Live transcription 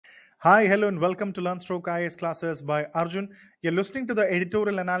Hi, hello, and welcome to LearnStroke IAS classes by Arjun. You're listening to the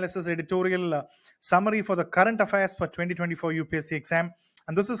editorial analysis, editorial summary for the current affairs for 2024 UPSC exam.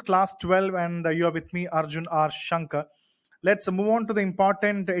 And this is class 12, and you are with me, Arjun R. Shankar. Let's move on to the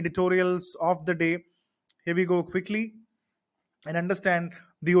important editorials of the day. Here we go quickly and understand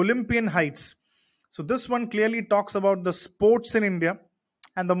the Olympian heights. So, this one clearly talks about the sports in India,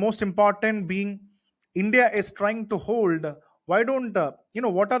 and the most important being India is trying to hold. Why don't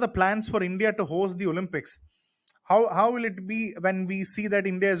what are the plans for India to host the Olympics? How will it be when we see that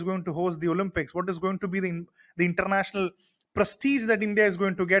India is going to host the Olympics? What is going to be the international prestige that India is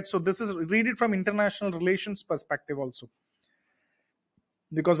going to get? So this is read it from international relations perspective also,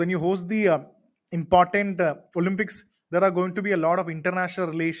 because when you host the important Olympics, there are going to be a lot of international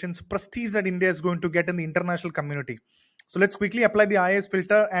relations prestige that India is going to get in the international community. So let's quickly apply the IAS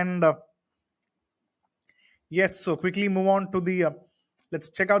filter and yes, so quickly move on to the let's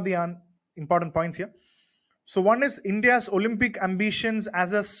check out the important points here. So one is India's Olympic ambitions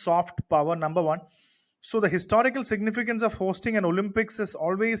as a soft power, number one. So the historical significance of hosting an Olympics is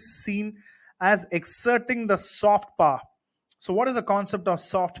always seen as exerting the soft power. So what is the concept of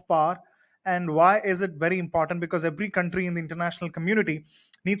soft power and why is it very important? Because every country in the international community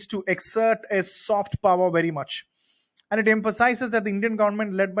needs to exert a soft power very much. And it emphasizes that the Indian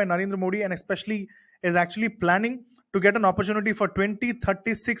government led by Narendra Modi and especially is actually planning to get an opportunity for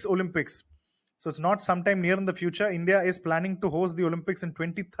 2036 Olympics. So it's not sometime near in the future. India is planning to host the Olympics in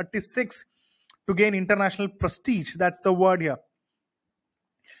 2036 to gain international prestige. That's the word here.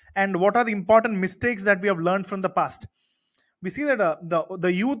 And what are the important mistakes that we have learned from the past? We see that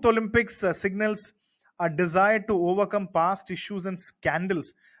the Youth Olympics signals a desire to overcome past issues and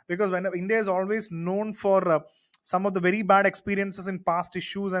scandals, because when India is always known for some of the very bad experiences in past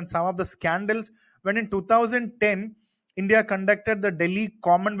issues and some of the scandals. When in 2010 India conducted the Delhi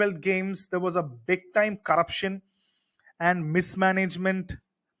Commonwealth Games, there was a big time corruption and mismanagement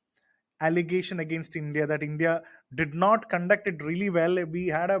allegation against India, that India did not conduct it really well. We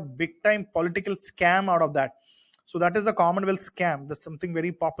had a big time political scam out of that. So that is the Commonwealth scam. That's something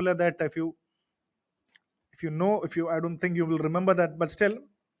very popular that if you I don't think you will remember that, but still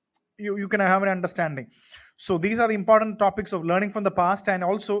you can have an understanding. So these are the important topics of learning from the past, and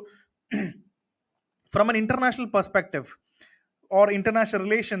also from an international perspective or international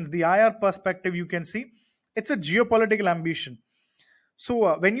relations, the IR perspective, you can see it's a geopolitical ambition.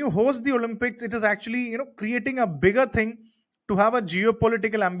 So when you host the Olympics, it is actually creating a bigger thing to have a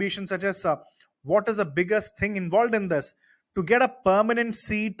geopolitical ambition, such as what is the biggest thing involved in this? To get a permanent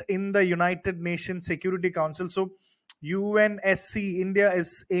seat in the United Nations Security Council. So UNSC, India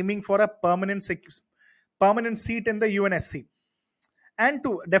is aiming for a permanent seat in the UNSC. And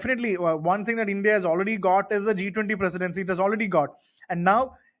to definitely one thing that India has already got is the G20 presidency. It has already got, and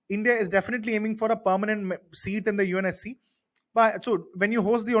now India is definitely aiming for a permanent seat in the UNSC. But so when you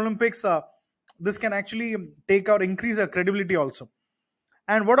host the Olympics, this can actually increase our credibility also.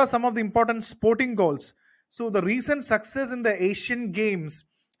 And what are some of the important sporting goals? So the recent success in the Asian Games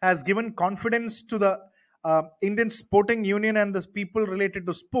has given confidence to the Indian Sporting Union and the people related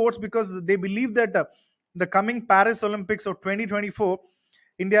to sports, because they believe that the coming Paris Olympics of 2024,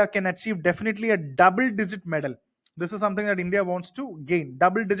 India can achieve definitely a double-digit medal. This is something that India wants to gain.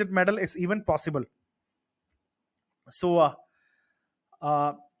 Double-digit medal is even possible. So,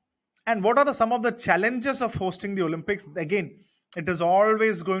 and what are some of the challenges of hosting the Olympics? Again, it is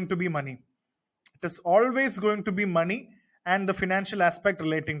always going to be money. It is always going to be money and the financial aspect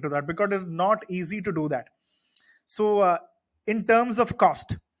relating to that, because it's not easy to do that. So in terms of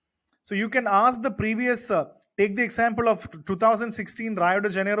cost, so you can ask the previous, take the example of 2016 Rio de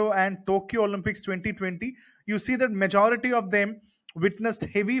Janeiro and Tokyo Olympics 2020. You see that majority of them witnessed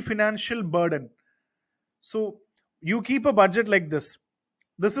heavy financial burden. So you keep a budget like this.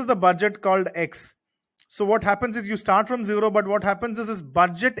 This is the budget called X. So what happens is you start from zero, but what happens is this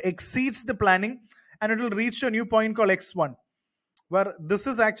budget exceeds the planning and it will reach a new point called X1, where this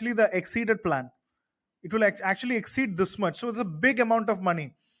is actually the exceeded plan. It will actually exceed this much. So it's a big amount of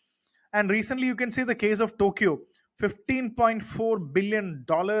money. And recently you can see the case of Tokyo. $15.4 billion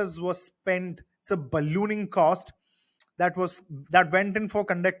was spent. It's a ballooning cost that went in for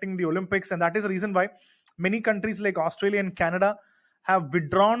conducting the Olympics. And that is the reason why many countries like Australia and Canada have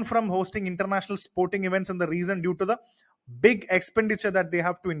withdrawn from hosting international sporting events in the region due to the big expenditure that they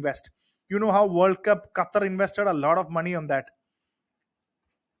have to invest. You know how World Cup, Qatar invested a lot of money on that.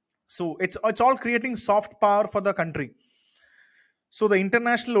 So it's all creating soft power for the country. So the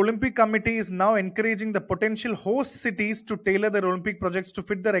International Olympic Committee is now encouraging the potential host cities to tailor their Olympic projects to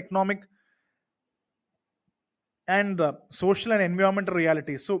fit their economic and social and environmental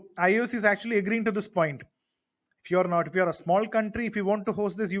realities. So IOC is actually agreeing to this point. If you're a small country, if you want to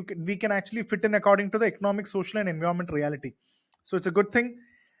host this, we can actually fit in according to the economic, social, and environment reality. So it's a good thing.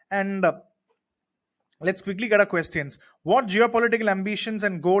 And let's quickly get our questions. What geopolitical ambitions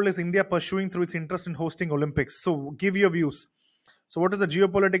and goal is India pursuing through its interest in hosting Olympics? So give your views. So what is the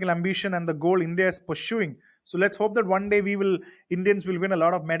geopolitical ambition and the goal India is pursuing? So let's hope that one day Indians will win a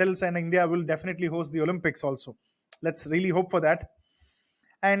lot of medals and India will definitely host the Olympics also. Let's really hope for that.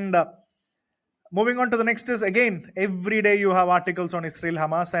 And moving on to the next is, again, every day you have articles on Israel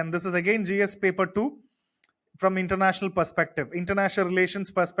Hamas, and this is again GS paper 2 from international perspective, international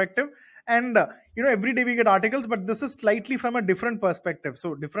relations perspective. And every day we get articles, but this is slightly from a different perspective.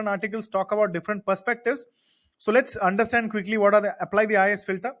 So different articles talk about different perspectives. So let's understand quickly what are apply the IAS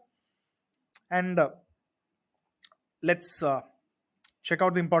filter, and let's check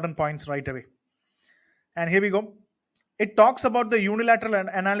out the important points right away. And here we go. It talks about the unilateral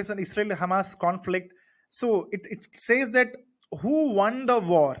analysis of Israel-Hamas conflict. So it says that who won the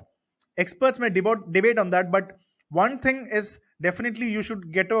war? Experts may debate on that, but one thing is definitely you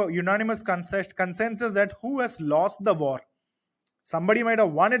should get a unanimous consensus that who has lost the war. Somebody might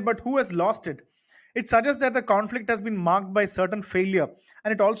have won it, but who has lost it? It suggests that the conflict has been marked by certain failure,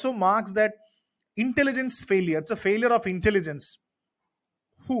 and it also marks that intelligence failure. It's a failure of intelligence.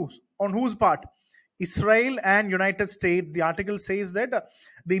 On whose part? Israel and United States. The article says that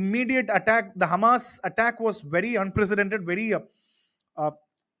the immediate attack, the Hamas attack, was very unprecedented, very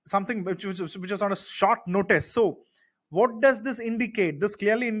something which was on a short notice. So what does this indicate? This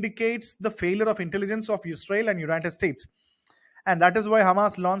clearly indicates the failure of intelligence of Israel and United States. And that is why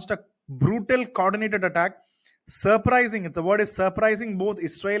Hamas launched a brutal coordinated attack, surprising, the word is surprising, both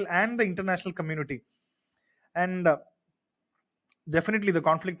Israel and the international community. And definitely the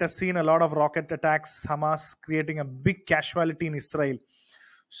conflict has seen a lot of rocket attacks, Hamas creating a big casualty in Israel.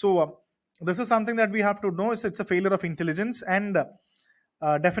 So this is something that we have to know. It's a failure of intelligence, and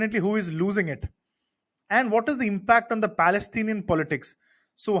definitely who is losing it. And what is the impact on the Palestinian politics?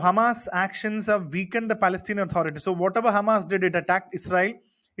 So Hamas actions have weakened the Palestinian Authority. So whatever Hamas did, it attacked Israel.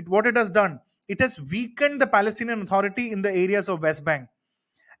 What it has done, it has weakened the Palestinian Authority in the areas of West Bank,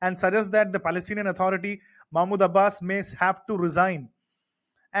 and suggests that the Palestinian Authority, Mahmoud Abbas, may have to resign.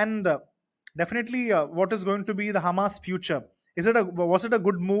 And definitely what is going to be the Hamas future? Was it a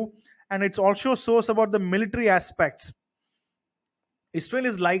good move? And it's also shows about the military aspects. Israel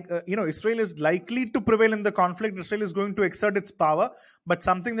is Israel is likely to prevail in the conflict. Israel is going to exert its power, but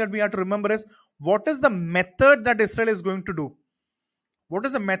something that we have to remember is, what is the method that Israel is going to do? What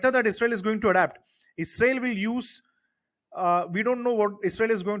is the method that Israel is going to adapt? Israel will use, we don't know what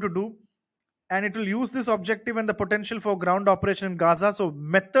Israel is going to do, and it will use this objective and the potential for ground operation in Gaza. So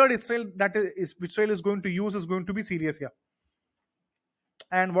method Israel is going to use is going to be serious here.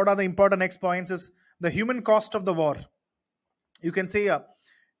 And what are the important next points is the human cost of the war. You can say a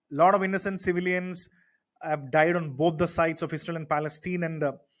lot of innocent civilians have died on both the sides of Israel and Palestine, and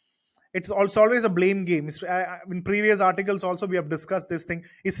it's also always a blame game. In previous articles also we have discussed this thing.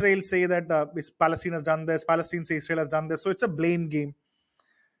 Israel say that Palestine has done this, Palestine say Israel has done this. So it's a blame game.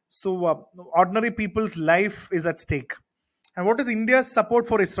 So ordinary people's life is at stake. And what is India's support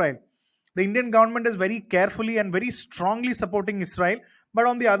for Israel? The Indian government is very carefully and very strongly supporting Israel. But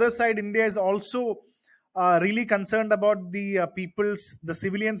on the other side, India is also really concerned about the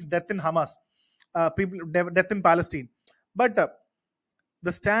civilians' death in Hamas, death in Palestine. But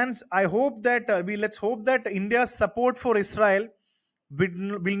the stance, I hope that let's hope that India's support for Israel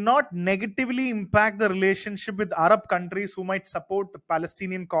will not negatively impact the relationship with Arab countries who might support the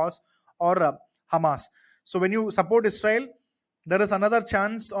Palestinian cause or Hamas. So when you support Israel, there is another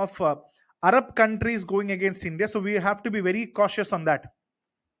chance of Arab countries going against India. So we have to be very cautious on that.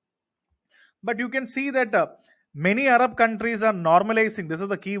 But you can see that many Arab countries are normalizing. This is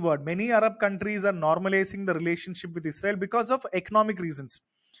the key word. Many Arab countries are normalizing the relationship with Israel because of economic reasons.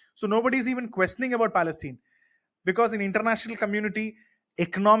 So nobody is even questioning about Palestine, because in international community,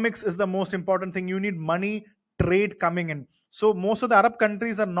 economics is the most important thing. You need money, trade coming in. So most of the Arab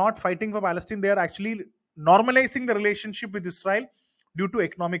countries are not fighting for Palestine. They are actually normalizing the relationship with Israel due to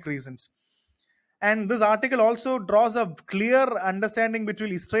economic reasons. And this article also draws a clear understanding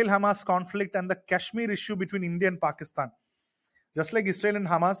between Israel-Hamas conflict and the Kashmir issue between India and Pakistan. Just like Israel and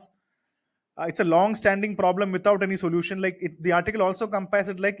Hamas, it's a long-standing problem without any solution. The article also compares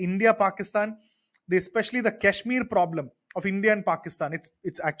it like India-Pakistan, especially the Kashmir problem of India and Pakistan.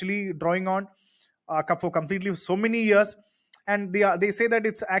 It's actually drawing on for completely so many years. And they say that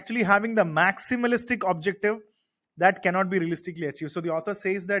it's actually having the maximalistic objective that cannot be realistically achieved. So the author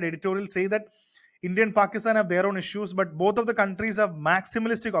says that, editorial say that India and Pakistan have their own issues, but both of the countries have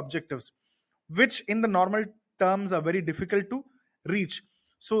maximalistic objectives, which in the normal terms are very difficult to reach.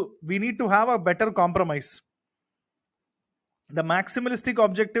 So we need to have a better compromise. The maximalistic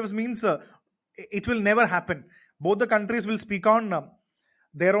objectives means it will never happen. Both the countries will speak on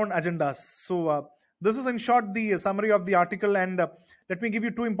their own agendas. So this is in short the summary of the article, and let me give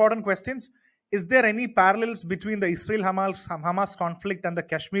you two important questions. Is there any parallels between the Israel-Hamas conflict and the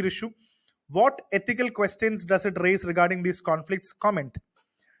Kashmir issue? What ethical questions does it raise regarding these conflicts? Comment.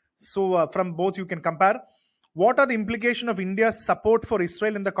 So from both you can compare. What are the implications of India's support for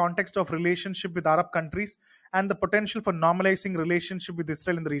Israel in the context of relationship with Arab countries and the potential for normalizing relationship with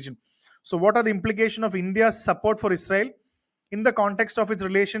Israel in the region? So what are the implications of India's support for Israel in the context of its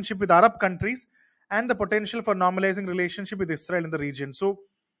relationship with Arab countries and the potential for normalizing relationship with Israel in the region? So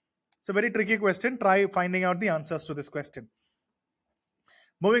it's a very tricky question. Try finding out the answers to this question.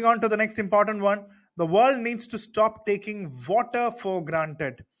 Moving on to the next important one. The world needs to stop taking water for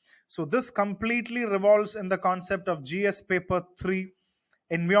granted. So this completely revolves in the concept of GS paper 3,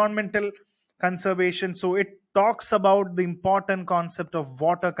 environmental conservation. So it talks about the important concept of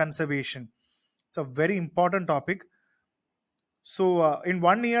water conservation. It's a very important topic. So in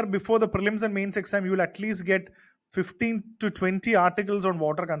 1 year before the prelims and mains exam, you will at least get 15 to 20 articles on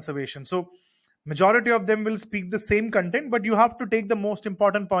water conservation. So majority of them will speak the same content, but you have to take the most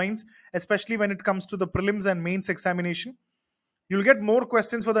important points, especially when it comes to the prelims and mains examination. You'll get more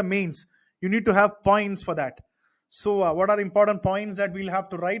questions for the mains. You need to have points for that. So what are the important points that we'll have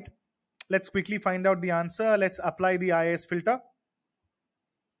to write? Let's quickly find out the answer. Let's apply the IAS filter.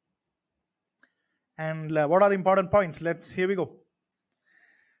 And what are the important points? Here we go.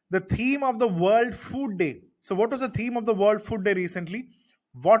 The theme of the World Food Day. So what was the theme of the World Food Day recently?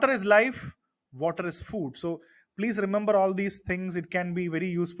 Water is life, water is food. So please remember all these things. It can be very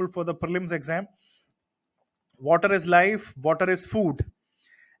useful for the prelims exam. Water is life, water is food.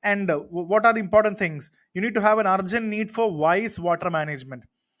 And what are the important things? You need to have an urgent need for wise water management.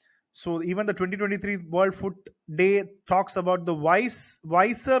 So even the 2023 World Food Day talks about the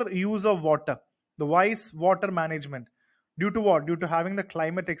wiser use of water, the wise water management. Due to what? Due to having the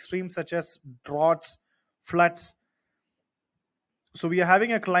climate extremes such as droughts, floods. So we are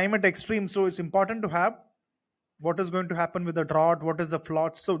having a climate extreme. So it's important to have what is going to happen with the drought, what is the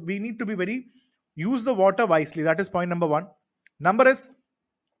floods. So we need to be use the water wisely. That is point number one. Number is,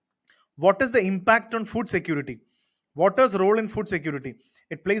 what is the impact on food security? Water's role in food security.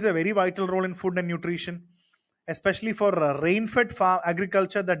 It plays a very vital role in food and nutrition, especially for rain-fed farm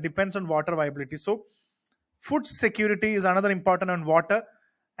agriculture that depends on water viability. So food security is another important on water.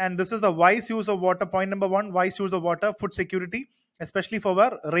 And this is the wise use of water. Point number one, wise use of water, food security, especially for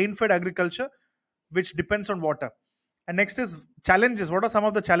our rain-fed agriculture, which depends on water. And next is challenges. What are some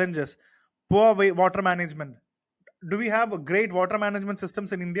of the challenges? Poor water management. Do we have great water management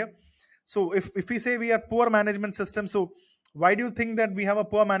systems in India? So if we say we are poor management system, so why do you think that we have a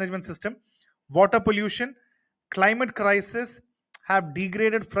poor management system? Water pollution, climate crisis have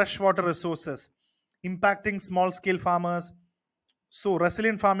degraded freshwater resources, impacting small scale farmers. So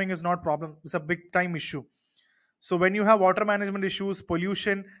resilient farming is not a problem. It's a big time issue. So when you have water management issues,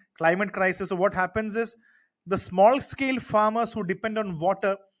 pollution, climate crisis, so what happens is the small scale farmers who depend on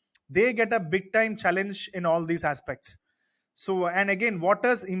water, they get a big time challenge in all these aspects. So, and again,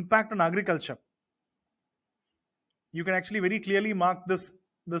 water's impact on agriculture. You can actually very clearly mark this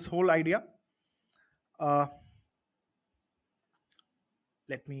whole idea. Let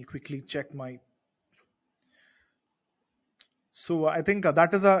me quickly check my. So I think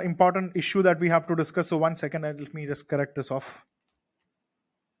that is an important issue that we have to discuss. So 1 second, let me just correct this off.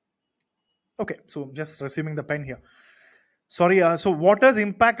 Okay, so just receiving the pen here. Sorry, so water's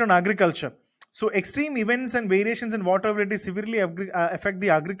impact on agriculture. So extreme events and variations in water availability severely affect the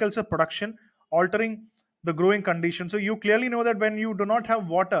agriculture production, altering the growing conditions. So you clearly know that when you do not have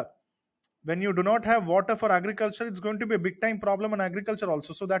water for agriculture, it's going to be a big time problem in agriculture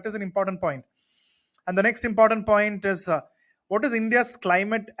also. So that is an important point. And the next important point is, what is India's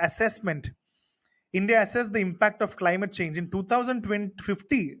climate assessment? India assessed the impact of climate change in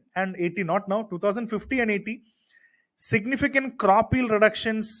 2050 and 80, not now, 2050 and 80. Significant crop yield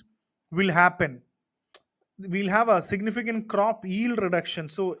reductions will happen. We'll have a significant crop yield reduction.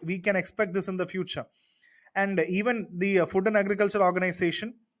 So we can expect this in the future. And even the Food and Agriculture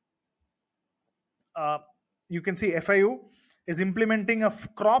Organization, you can see FIO is implementing a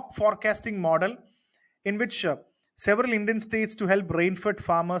crop forecasting model in which several Indian states to help rain-fed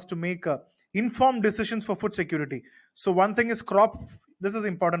farmers to make informed decisions for food security. So one thing is crop. This is an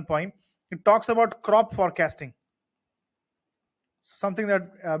important point. It talks about crop forecasting. Something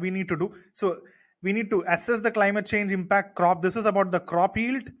that we need to do. So We need to assess the climate change impact crop. This is about the crop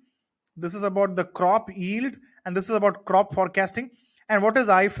yield. This is about the crop yield, and this is about crop forecasting. And what is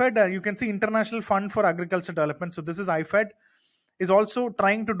IFED? You can see International Fund for Agriculture Development. So this is IFED, is also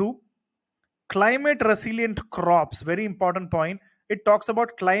trying to do climate resilient crops. Very important point. It talks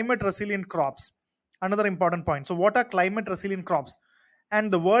about climate resilient crops. Another important point. So what are climate resilient crops?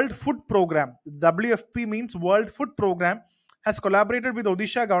 And the World Food Program, WFP means World Food Program, has collaborated with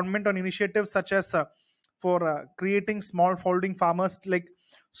Odisha government on initiatives such as for creating small folding farmers, like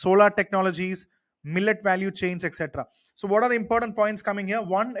solar technologies, millet value chains, etc. So what are the important points coming here?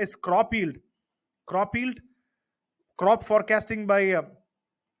 One is crop yield. Crop yield, crop forecasting by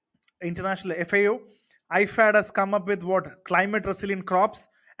international FAO. IFAD has come up with what? Climate resilient crops.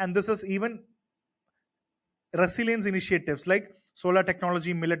 And this is even resilience initiatives like solar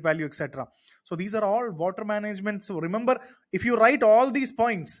technology, millet value, etc. So these are all water management. So remember, if you write all these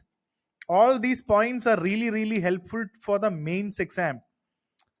points are really, really helpful for the mains exam.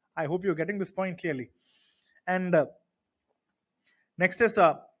 I hope you're getting this point clearly. And next is,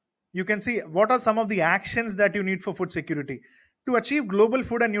 you can see what are some of the actions that you need for food security. To achieve global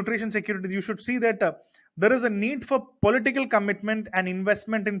food and nutrition security, you should see that there is a need for political commitment and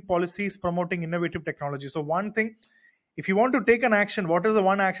investment in policies promoting innovative technology. So one thing, if you want to take an action, what is the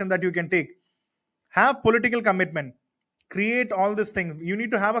one action that you can take? Have political commitment. Create all these things. You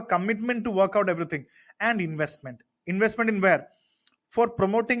need to have a commitment to work out everything. And investment. Investment in where? For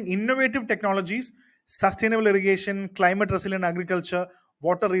promoting innovative technologies, sustainable irrigation, climate resilient agriculture,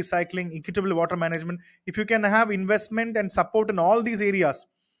 water recycling, equitable water management. If you can have investment and support in all these areas,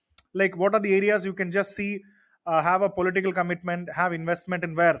 like what are the areas you can just see, have a political commitment, have investment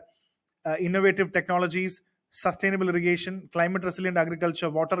in where? Innovative technologies, sustainable irrigation, climate resilient agriculture,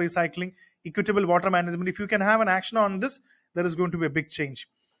 water recycling, equitable water management. If you can have an action on this, there is going to be a big change.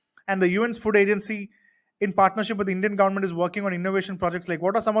 And the UN's Food Agency, in partnership with the Indian government, is working on innovation projects. Like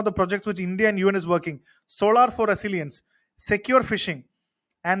what are some of the projects which India and UN is working? Solar for resilience, secure fishing,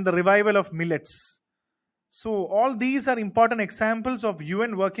 and the revival of millets. So all these are important examples of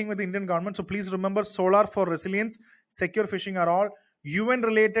UN working with the Indian government. So please remember, solar for resilience, secure fishing are all UN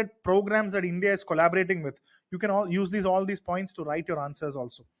related programs that India is collaborating with. You can all use all these points to write your answers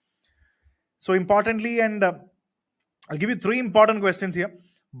also. So importantly, and I'll give you 3 important questions here.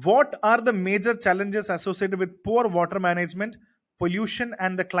 What are the major challenges associated with poor water management, pollution,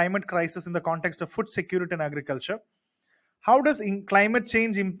 and the climate crisis in the context of food security and agriculture? How does climate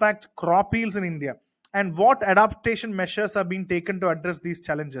change impact crop yields in India? And what adaptation measures are being taken to address these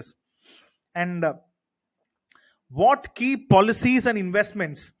challenges? And what key policies and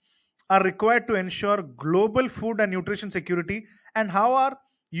investments are required to ensure global food and nutrition security? And how are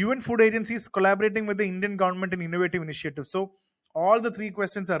UN food agencies collaborating with the Indian government in innovative initiatives? So all the 3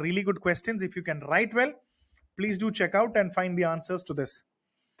 questions are really good questions. If you can write well, please do check out and find the answers to this.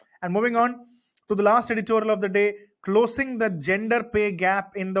 And moving on to the last editorial of the day, closing the gender pay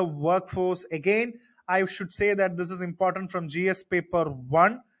gap in the workforce. Again, I should say that this is important from GS paper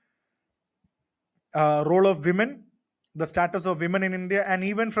 1, role of women, the status of women in India, and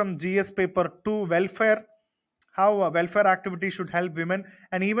even from GS paper 2, welfare, how welfare activity should help women,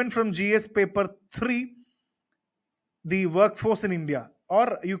 and even from GS paper 3, the workforce in India,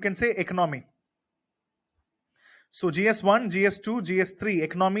 or you can say economy. So GS1, GS2, GS3,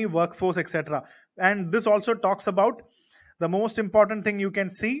 economy, workforce, etc. And this also talks about the most important thing you can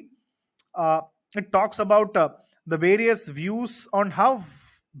see. It talks about the various views on how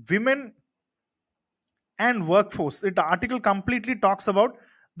women and workforce. The article completely talks about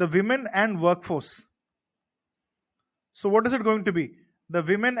the women and workforce. So what is it going to be? The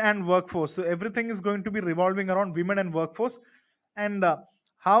women and workforce. So everything is going to be revolving around women and workforce. And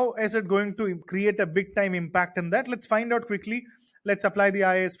how is it going to create a big time impact in that? Let's find out quickly. Let's apply the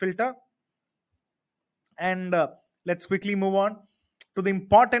IAS filter. And let's quickly move on to the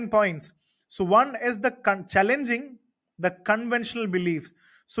important points. So one is the challenging the conventional beliefs.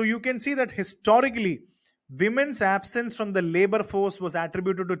 So you can see that historically, women's absence from the labor force was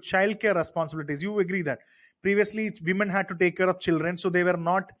attributed to childcare responsibilities. You agree that previously women had to take care of children, so they were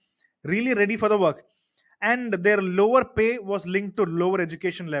not really ready for the work, and their lower pay was linked to lower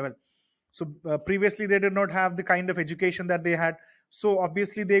education level. So previously they did not have the kind of education that they had, so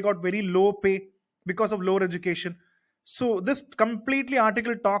obviously they got very low pay because of lower education. So this completely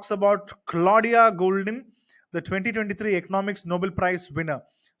article talks about Claudia Goldin, the 2023 Economics Nobel Prize winner.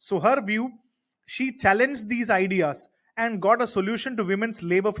 So her view, she challenged these ideas and got a solution to women's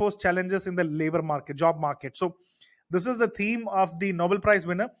labor force challenges in the labor market, job market. So this is the theme of the Nobel Prize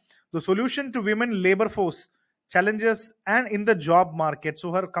winner, the solution to women labor force challenges and in the job market.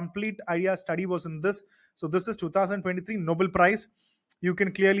 So her complete idea study was in this. So this is 2023 Nobel Prize. You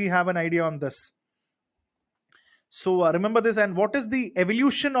can clearly have an idea on this. So remember this. And what is the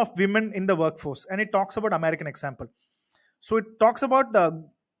evolution of women in the workforce? And it talks about American example. So it talks about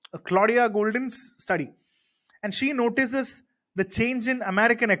Claudia Golden's study, and she notices the change in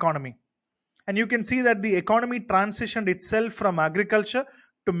American economy. And you can see that the economy transitioned itself from agriculture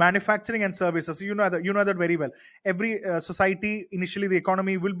to manufacturing and services. You know that very well. Every society, initially the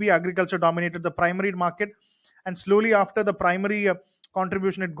economy will be agriculture dominated, the primary market, and slowly after the primary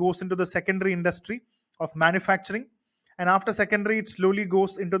contribution, it goes into the secondary industry of manufacturing, and after secondary, it slowly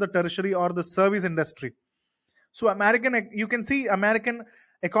goes into the tertiary or the service industry. So you can see American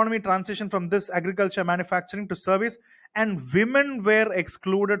economy transition from this agriculture manufacturing to service, and women were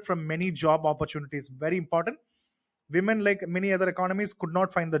excluded from many job opportunities. Very important. Women, like many other economies, could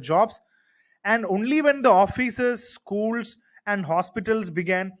not find the jobs, and only when the offices, schools and hospitals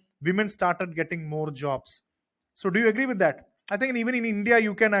began, women started getting more jobs. So do you agree with that? I think even in India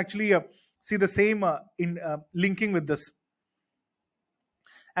you can actually see the same linking with this.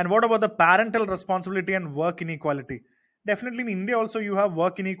 And what about the parental responsibility and work inequality? Definitely in India also you have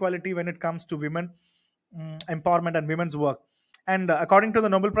work inequality when it comes to women empowerment and women's work. And according to the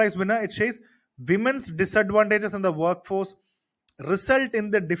Nobel Prize winner, it says women's disadvantages in the workforce result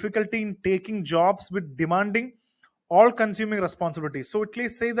in the difficulty in taking jobs with demanding, all-consuming responsibilities. So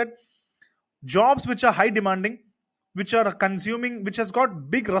it says that jobs which are high demanding, which are consuming, which has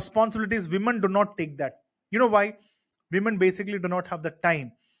got big responsibilities, women do not take that. You know why? Women basically do not have the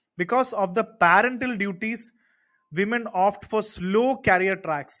time. Because of the parental duties, women opt for slow career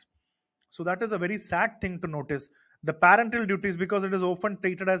tracks. So that is a very sad thing to notice. The parental duties, because it is often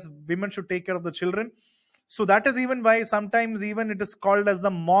treated as women should take care of the children. So that is even why sometimes even it is called as the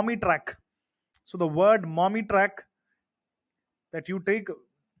mommy track. So the word mommy track, that you take,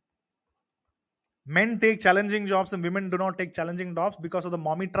 men take challenging jobs and women do not take challenging jobs because of the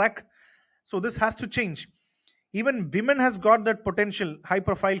mommy track. So this has to change. Even women has got that potential, high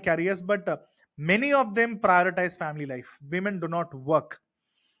profile careers, but many of them prioritize family life. Women do not work.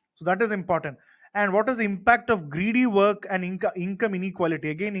 So that is important. And what is the impact of greedy work and income inequality?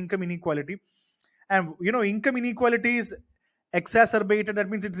 Again, income inequality. And income inequality is exacerbated. That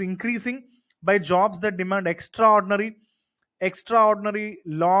means it's increasing by jobs that demand extraordinary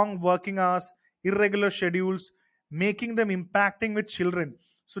long working hours, irregular schedules, making them impacting with children.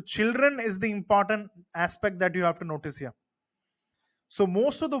 So children is the important aspect that you have to notice here. So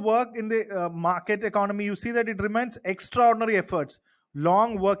most of the work in the market economy, you see that it remains extraordinary efforts,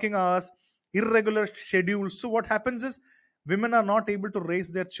 long working hours, irregular schedules. So what happens is women are not able to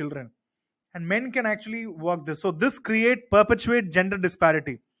raise their children, and men can actually work this. So this perpetuate gender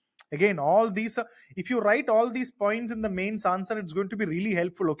disparity. Again, all these, if you write all these points in the mains answer, it's going to be really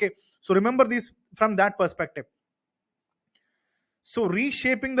helpful. Okay, so remember this from that perspective. So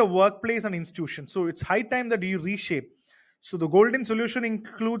reshaping the workplace and institution. So it's high time that you reshape. So the golden solution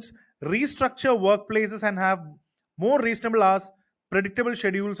includes restructure workplaces and have more reasonable hours, predictable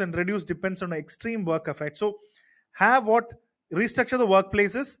schedules, and reduce depends on extreme work effect. So have what? Restructure the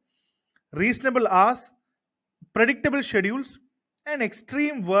workplaces, reasonable hours, predictable schedules, and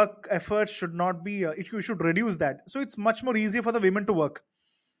extreme work efforts should not be, you should reduce that. So it's much more easier for the women to work.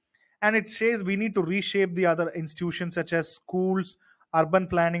 And it says we need to reshape the other institutions such as schools, urban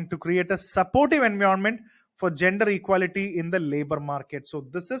planning to create a supportive environment for gender equality in the labor market. So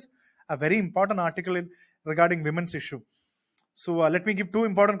this is a very important article regarding women's issue. So let me give two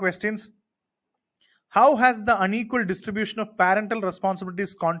important questions. How has the unequal distribution of parental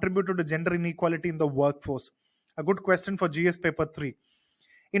responsibilities contributed to gender inequality in the workforce? A good question for GS paper 3.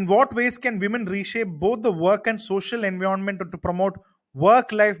 In what ways can women reshape both the work and social environment to promote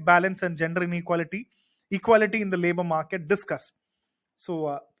work-life balance and gender equality in the labor market? Discuss.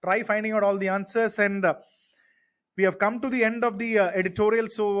 So try finding out all the answers, and we have come to the end of the editorial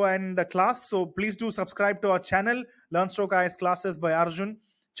and class. So please do subscribe to our channel, LearnStroke IAS classes by Arjun.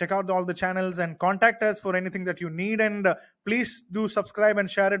 Check out all the channels and contact us for anything that you need. And please do subscribe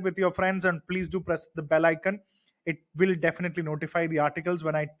and share it with your friends. And please do press the bell icon. It will definitely notify the articles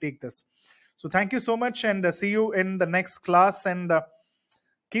when I take this. So thank you so much, and see you in the next class, and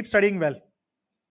keep studying well.